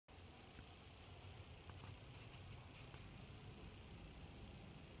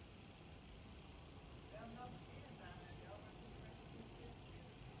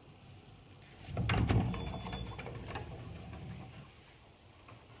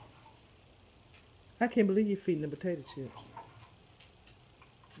I can't believe you're feeding the potato chips.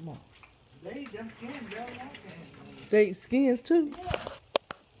 Come on. They eat them skins, they'll like that. They eat skins too? Yeah.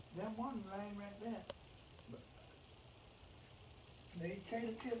 That one laying right there. But they eat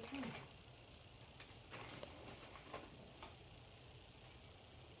potato chips too.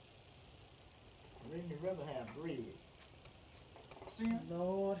 Then you'd rather have bread. See?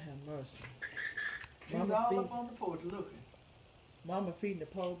 Lord have mercy. He's all up on the porch looking. Mama feeding the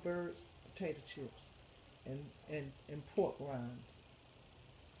pole birds potato chips and pork rinds.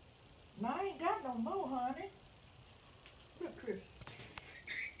 No, I ain't got no more, honey. Look, Chris.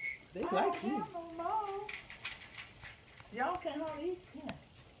 They I like don't you. have no more. Y'all can't hardly eat them.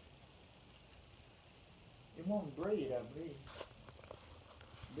 They want bread, I believe.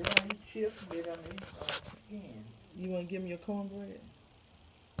 They don't eat chips, they don't eat skin. You want to give me your cornbread?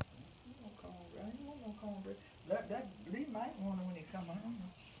 I don't want no cornbread. Lee might want it when he come home.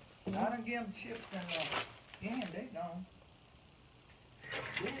 I done give him chips and skin, they gone.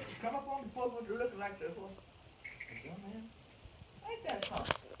 They come up on the porch with looking like the horse. Ain't that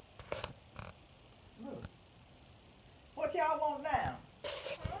something? Look. What y'all want now?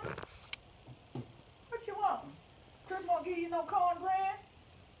 Huh? What you want? Chris won't give you no cornbread?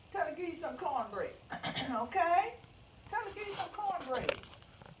 Tell her to give you some cornbread. Okay? Tell her to give you some cornbread.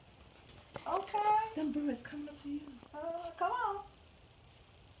 Okay? Them birds coming up to you. Come on.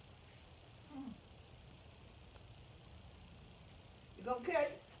 You gonna catch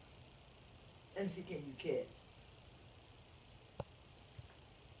it? Let me see, can you catch?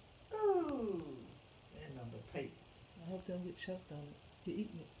 Ooh. That number paper. I hope they don't get choked on it. He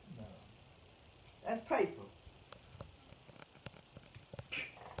eating it. No. That's paper.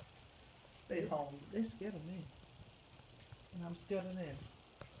 Stay home. They scared of me. And I'm scared of them.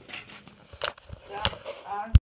 I